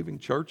Bible-believing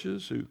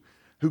churches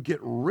who get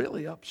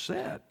really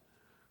upset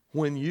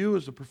when you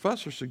as a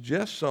professor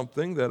suggest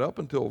something that up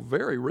until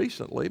very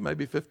recently,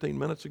 maybe 15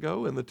 minutes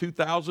ago, in the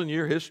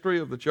 2,000-year history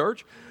of the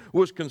church,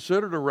 was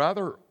considered a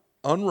rather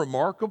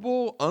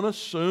unremarkable,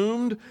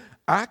 unassumed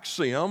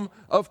axiom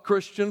of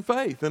Christian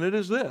faith. And it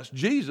is this: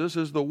 Jesus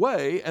is the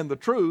way and the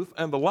truth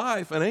and the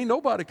life, and ain't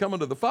nobody coming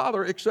to the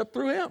Father except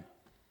through him.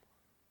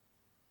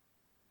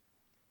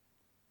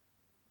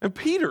 And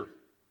Peter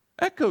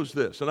echoes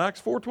this in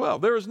Acts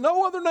 4:12. There is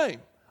no other name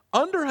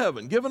under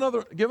heaven given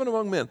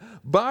among men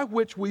by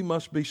which we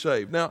must be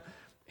saved. Now,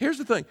 here's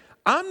the thing.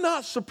 I'm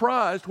not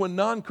surprised when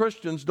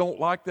non-Christians don't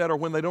like that, or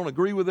when they don't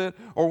agree with it,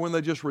 or when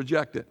they just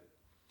reject it.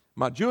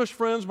 My Jewish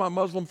friends, my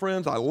Muslim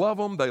friends, I love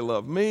them. They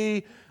love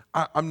me.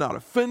 I'm not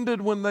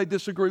offended when they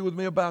disagree with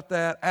me about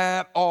that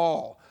at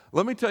all.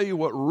 Let me tell you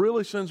what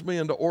really sends me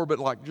into orbit,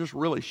 like just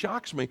really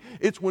shocks me.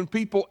 It's when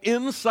people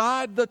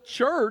inside the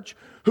church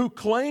who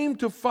claim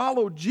to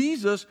follow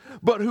Jesus,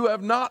 but who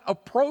have not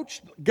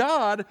approached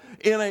God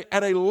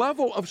at a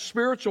level of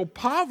spiritual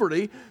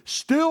poverty,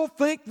 still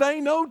think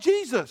they know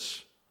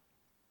Jesus.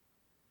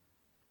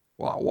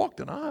 Well, I walked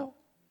an aisle.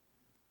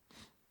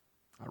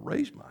 I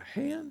raised my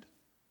hand.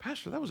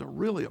 Pastor, that was a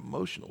really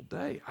emotional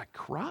day. I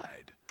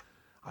cried.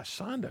 I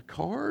signed a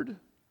card.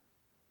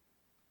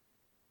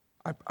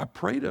 I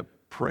prayed a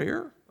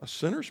prayer, a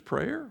sinner's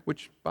prayer,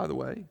 which, by the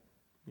way,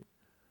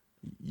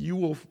 You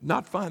will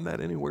not find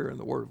that anywhere in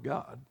the Word of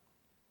God.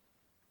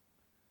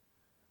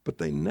 But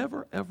they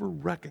never, ever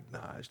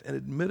recognized and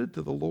admitted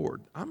to the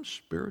Lord, I'm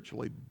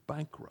spiritually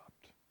bankrupt.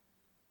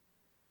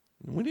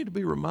 And we need to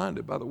be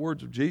reminded by the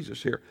words of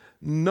Jesus here,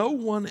 no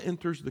one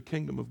enters the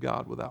kingdom of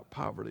God without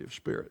poverty of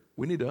spirit.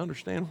 We need to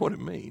understand what it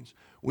means.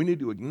 We need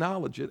to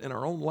acknowledge it in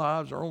our own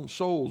lives, our own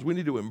souls. We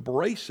need to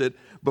embrace it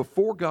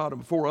before God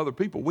and before other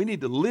people. We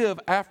need to live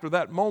after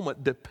that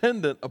moment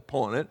dependent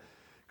upon it,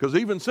 because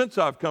even since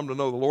I've come to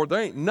know the Lord,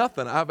 there ain't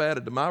nothing I've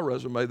added to my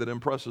resume that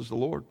impresses the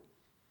Lord.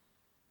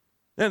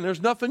 And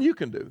there's nothing you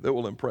can do that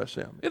will impress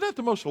Him. Isn't that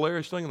the most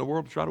hilarious thing in the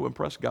world, to try to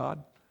impress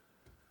God?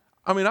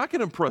 I mean, I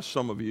can impress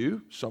some of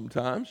you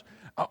sometimes.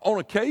 On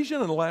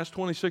occasion, in the last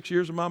 26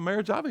 years of my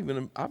marriage, I've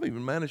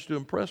even managed to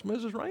impress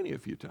Mrs. Rainey a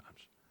few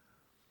times.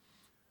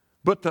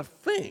 But to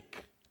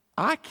think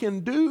I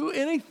can do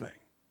anything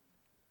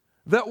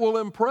that will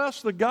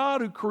impress the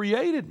God who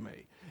created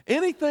me,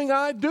 anything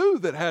I do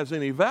that has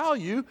any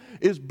value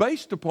is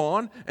based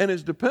upon and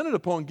is dependent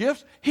upon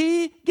gifts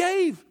He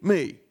gave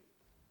me.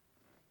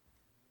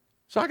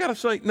 So I got to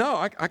say, no,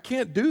 I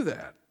can't do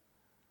that.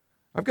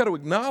 I've got to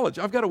acknowledge,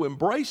 I've got to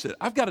embrace it.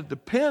 I've got to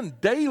depend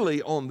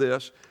daily on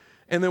this.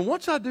 And then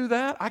once I do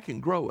that, I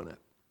can grow in it.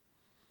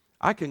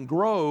 I can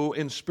grow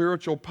in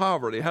spiritual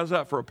poverty. How's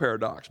that for a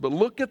paradox? But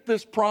look at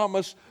this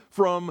promise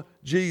from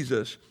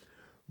Jesus.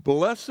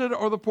 Blessed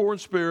are the poor in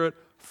spirit,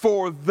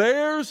 for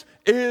theirs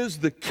is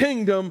the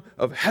kingdom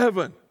of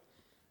heaven.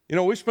 You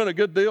know, we spent a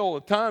good deal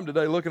of time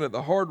today looking at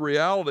the hard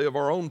reality of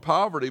our own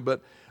poverty,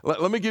 but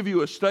let me give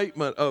you a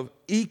statement of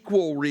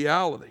equal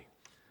reality.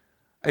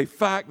 A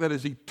fact that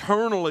is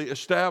eternally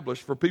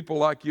established for people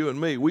like you and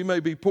me. We may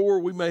be poor,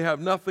 we may have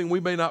nothing, we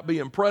may not be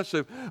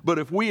impressive, but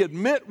if we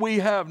admit we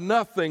have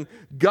nothing,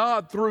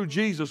 God through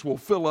Jesus will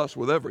fill us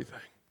with everything.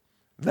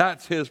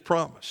 That's His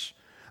promise.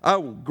 I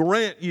will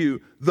grant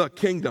you the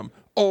kingdom,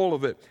 all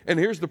of it. And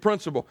here's the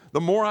principle. The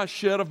more I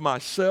shed of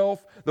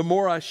myself, the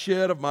more I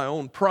shed of my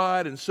own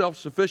pride and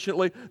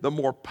self-sufficiently, the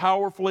more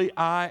powerfully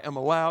I am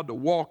allowed to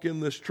walk in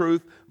this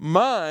truth.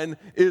 Mine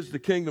is the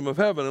kingdom of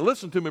heaven. And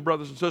listen to me,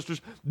 brothers and sisters,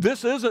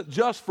 this isn't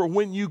just for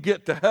when you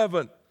get to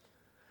heaven.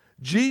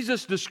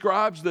 Jesus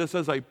describes this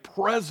as a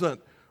present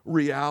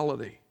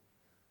reality.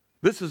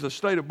 This is a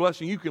state of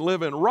blessing you can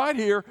live in right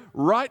here,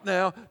 right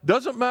now.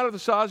 Doesn't matter the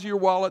size of your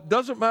wallet.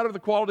 Doesn't matter the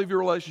quality of your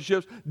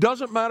relationships.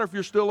 Doesn't matter if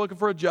you're still looking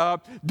for a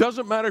job.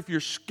 Doesn't matter if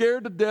you're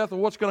scared to death of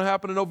what's going to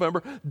happen in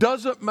November.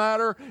 Doesn't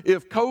matter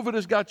if COVID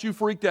has got you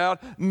freaked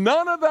out.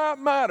 None of that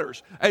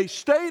matters. A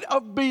state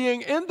of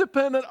being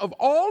independent of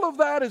all of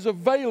that is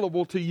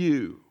available to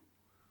you.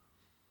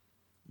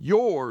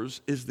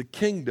 Yours is the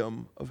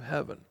kingdom of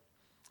heaven.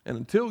 And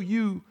until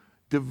you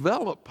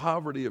develop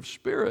poverty of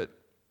spirit,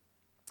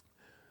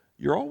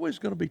 you're always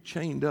going to be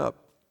chained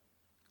up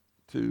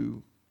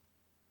to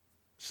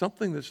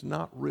something that's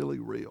not really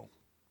real.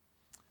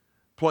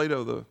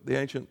 Plato, the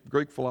ancient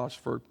Greek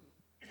philosopher,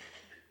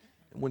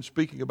 when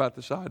speaking about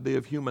this idea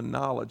of human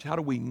knowledge, how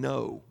do we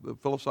know? The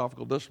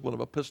philosophical discipline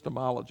of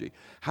epistemology.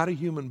 How do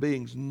human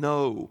beings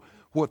know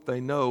what they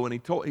know? And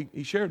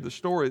he shared the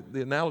story,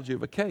 the analogy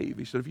of a cave.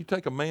 He said, if you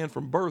take a man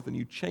from birth and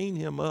you chain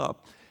him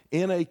up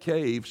in a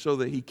cave so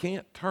that he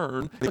can't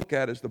turn, look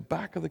at is the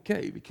back of the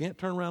cave. He can't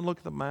turn around and look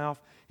at the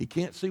mouth. He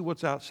can't see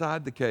what's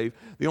outside the cave.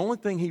 The only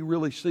thing he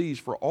really sees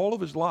for all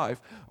of his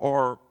life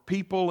are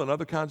people and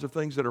other kinds of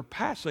things that are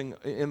passing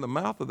in the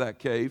mouth of that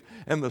cave,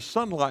 and the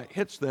sunlight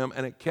hits them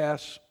and it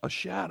casts a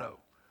shadow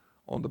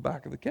on the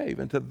back of the cave.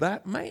 And to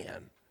that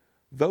man,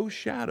 those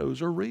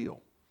shadows are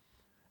real.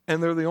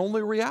 And they're the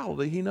only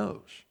reality he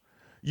knows.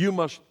 You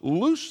must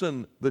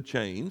loosen the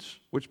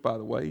chains, which, by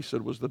the way, he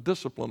said was the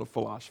discipline of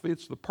philosophy.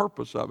 It's the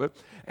purpose of it.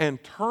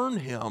 And turn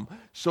him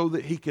so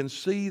that he can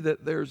see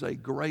that there's a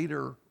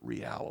greater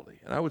reality.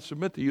 And I would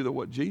submit to you that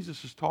what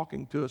Jesus is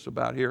talking to us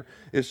about here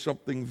is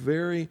something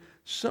very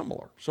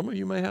similar. Some of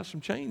you may have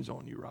some chains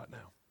on you right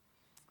now.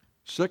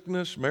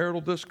 Sickness,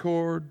 marital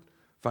discord,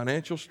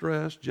 financial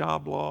stress,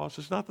 job loss.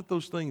 It's not that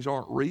those things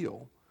aren't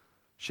real.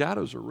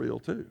 Shadows are real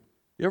too.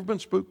 You ever been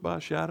spooked by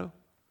a shadow?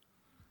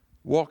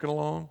 Walking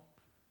along?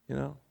 You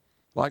know,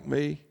 like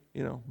me,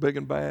 you know, big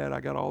and bad. I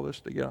got all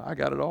this together. I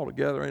got it all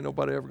together. Ain't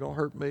nobody ever going to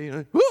hurt me.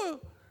 And,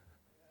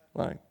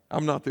 like,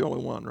 I'm not the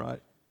only one, right?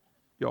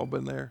 Y'all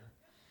been there?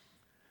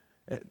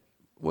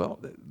 Well,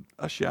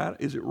 a shadow,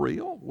 is it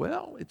real?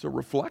 Well, it's a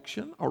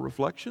reflection. Are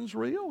reflections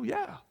real?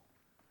 Yeah.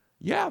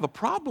 Yeah, the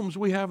problems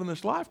we have in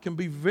this life can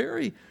be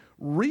very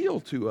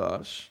real to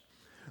us.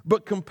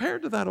 But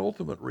compared to that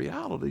ultimate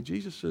reality,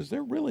 Jesus says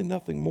they're really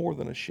nothing more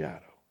than a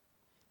shadow.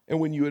 And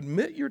when you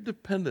admit your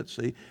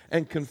dependency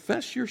and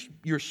confess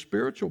your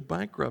spiritual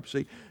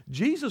bankruptcy,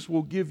 Jesus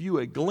will give you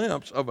a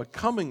glimpse of a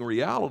coming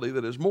reality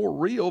that is more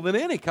real than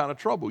any kind of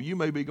trouble you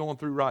may be going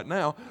through right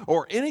now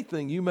or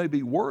anything you may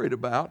be worried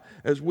about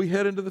as we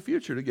head into the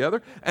future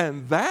together.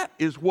 And that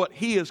is what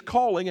He is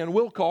calling and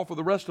will call for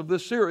the rest of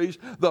this series,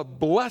 the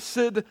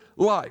blessed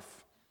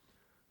life.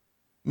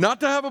 Not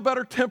to have a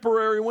better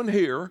temporary one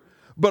here,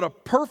 but a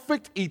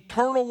perfect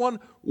eternal one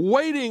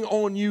waiting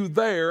on you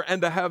there,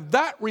 and to have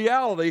that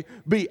reality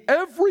be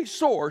every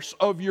source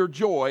of your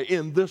joy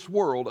in this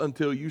world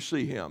until you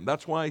see him.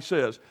 That's why he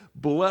says,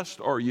 blessed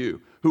are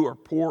you who are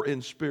poor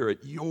in spirit.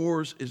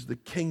 Yours is the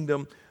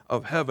kingdom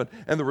of heaven.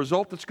 And the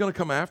result that's going to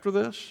come after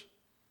this,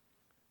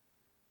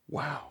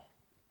 wow,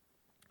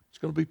 it's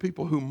going to be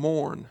people who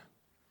mourn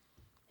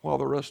while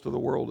the rest of the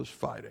world is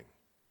fighting.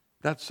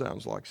 That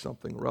sounds like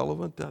something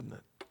relevant, doesn't it?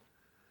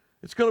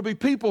 It's going to be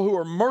people who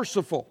are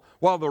merciful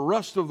while the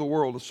rest of the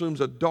world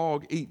assumes a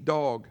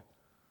dog-eat-dog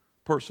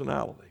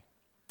personality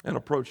and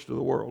approach to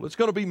the world. It's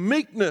going to be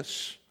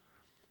meekness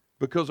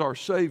because our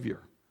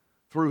Savior,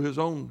 through his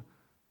own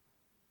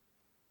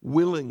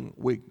willing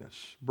weakness,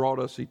 brought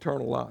us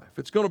eternal life.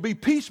 It's going to be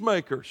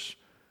peacemakers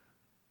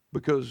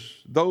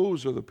because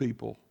those are the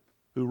people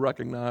who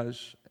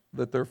recognize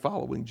that they're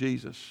following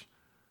Jesus,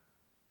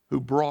 who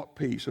brought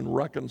peace and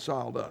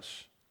reconciled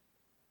us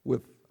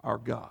with our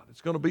God.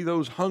 It's going to be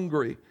those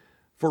hungry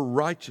for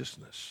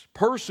righteousness,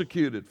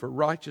 persecuted for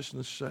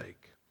righteousness'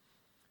 sake,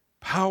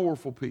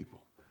 powerful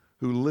people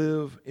who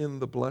live in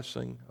the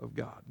blessing of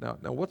God.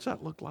 Now, what's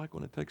that look like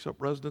when it takes up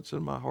residence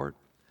in my heart?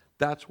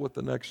 That's what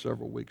the next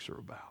several weeks are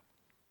about.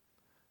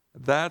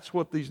 That's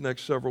what these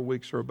next several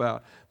weeks are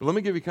about. But let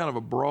me give you kind of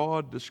a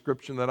broad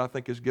description that I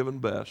think is given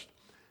best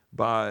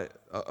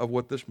of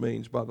what this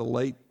means by the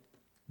late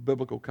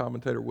biblical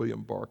commentator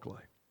William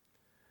Barclay.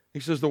 He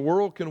says, the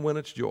world can win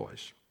its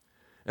joys,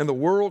 and the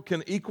world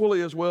can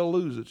equally as well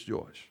lose its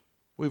joys.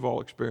 We've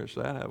all experienced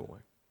that, haven't we?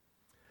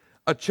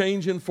 A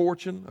change in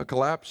fortune, a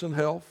collapse in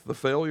health, the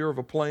failure of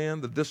a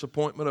plan, the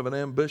disappointment of an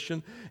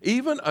ambition,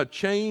 even a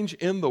change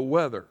in the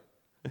weather.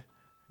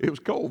 It was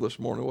cold this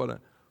morning, wasn't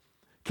it?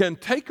 Can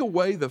take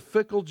away the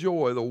fickle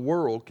joy the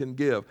world can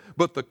give.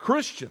 But the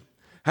Christian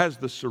has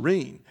the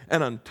serene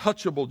and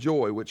untouchable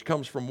joy which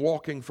comes from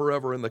walking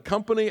forever in the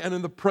company and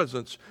in the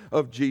presence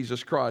of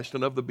Jesus Christ.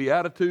 And of the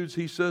Beatitudes,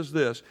 he says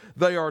this,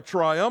 they are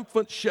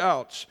triumphant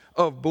shouts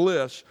of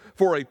bliss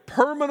for a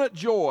permanent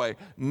joy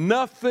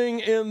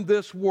nothing in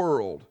this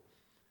world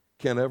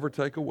can ever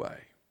take away.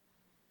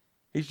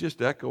 He's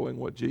just echoing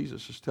what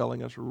Jesus is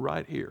telling us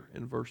right here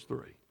in verse 3.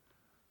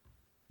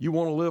 You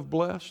want to live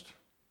blessed?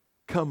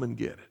 Come and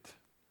get it.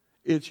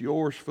 It's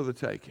yours for the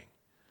taking.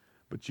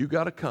 But you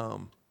got to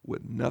come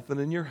with nothing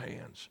in your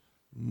hands.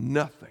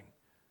 Nothing.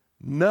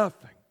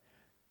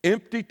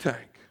 Empty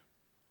tank.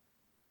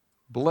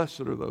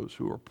 Blessed are those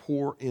who are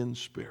poor in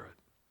spirit.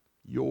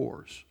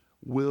 Yours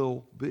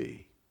will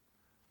be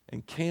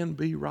and can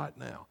be right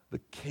now the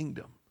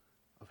kingdom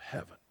of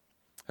heaven.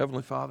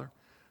 Heavenly Father,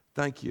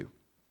 thank you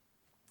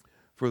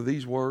for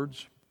these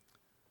words,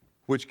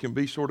 which can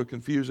be sort of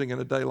confusing in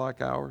a day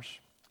like ours,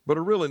 but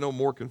are really no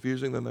more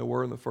confusing than they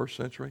were in the first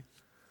century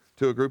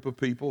to a group of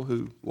people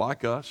who,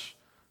 like us,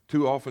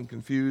 too often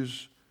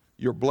confuse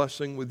your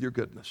blessing with your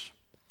goodness.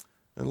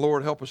 And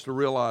Lord, help us to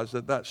realize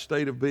that that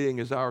state of being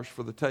is ours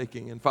for the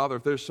taking. And Father,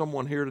 if there's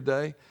someone here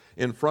today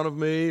in front of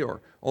me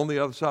or on the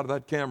other side of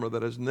that camera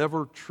that has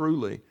never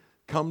truly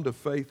come to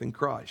faith in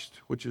Christ,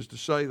 which is to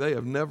say they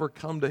have never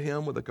come to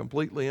him with a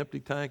completely empty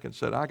tank and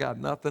said, I got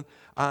nothing,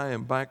 I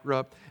am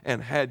bankrupt,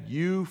 and had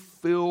you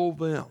fill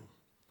them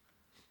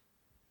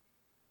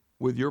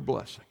with your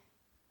blessing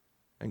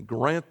and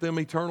grant them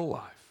eternal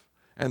life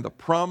and the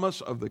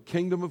promise of the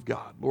kingdom of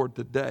God, Lord,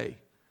 today,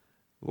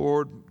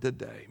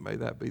 may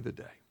that be the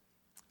day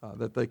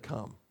that they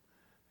come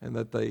and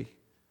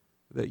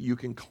that you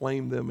can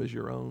claim them as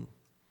your own.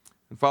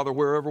 And Father,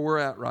 wherever we're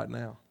at right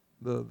now,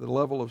 the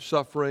level of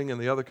suffering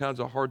and the other kinds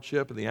of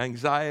hardship and the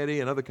anxiety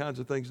and other kinds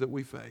of things that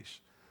we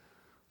face,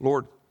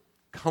 Lord,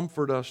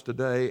 comfort us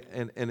today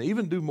and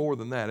even do more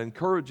than that.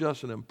 Encourage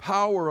us and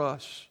empower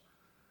us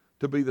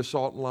to be the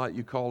salt and light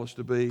you call us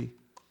to be,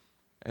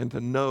 and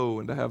to know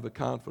and to have the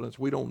confidence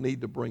we don't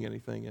need to bring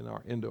anything in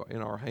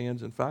our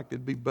hands. In fact,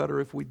 it'd be better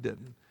if we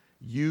didn't.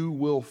 You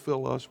will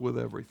fill us with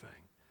everything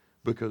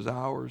because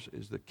ours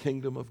is the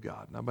kingdom of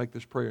God. And I make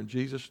this prayer in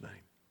Jesus' name.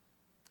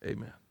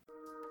 Amen.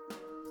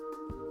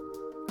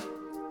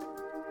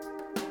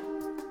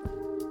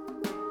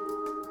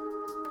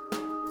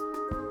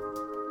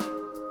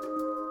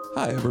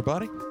 Hi,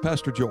 everybody.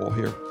 Pastor Joel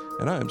here,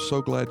 and I am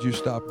so glad you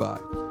stopped by.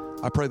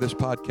 I pray this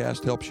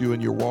podcast helps you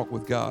in your walk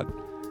with God.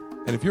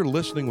 And if you're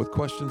listening with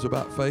questions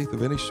about faith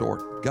of any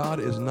sort, God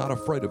is not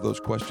afraid of those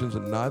questions,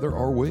 and neither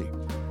are we.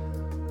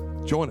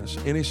 Join us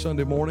any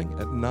Sunday morning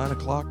at 9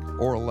 o'clock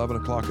or 11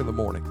 o'clock in the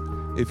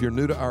morning. If you're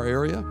new to our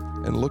area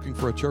and looking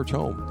for a church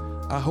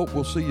home, I hope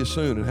we'll see you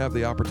soon and have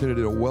the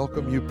opportunity to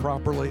welcome you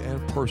properly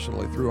and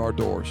personally through our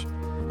doors.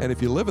 And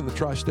if you live in the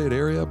tri-state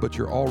area, but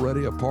you're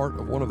already a part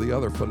of one of the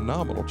other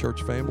phenomenal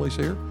church families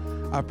here,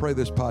 I pray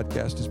this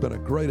podcast has been a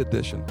great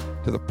addition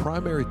to the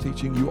primary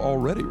teaching you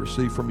already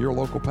receive from your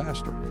local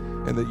pastor,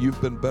 and that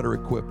you've been better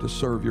equipped to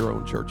serve your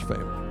own church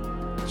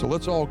family. So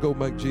let's all go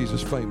make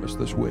Jesus famous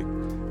this week.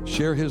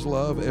 Share his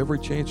love every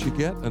chance you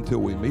get until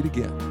we meet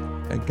again,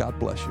 and God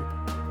bless you.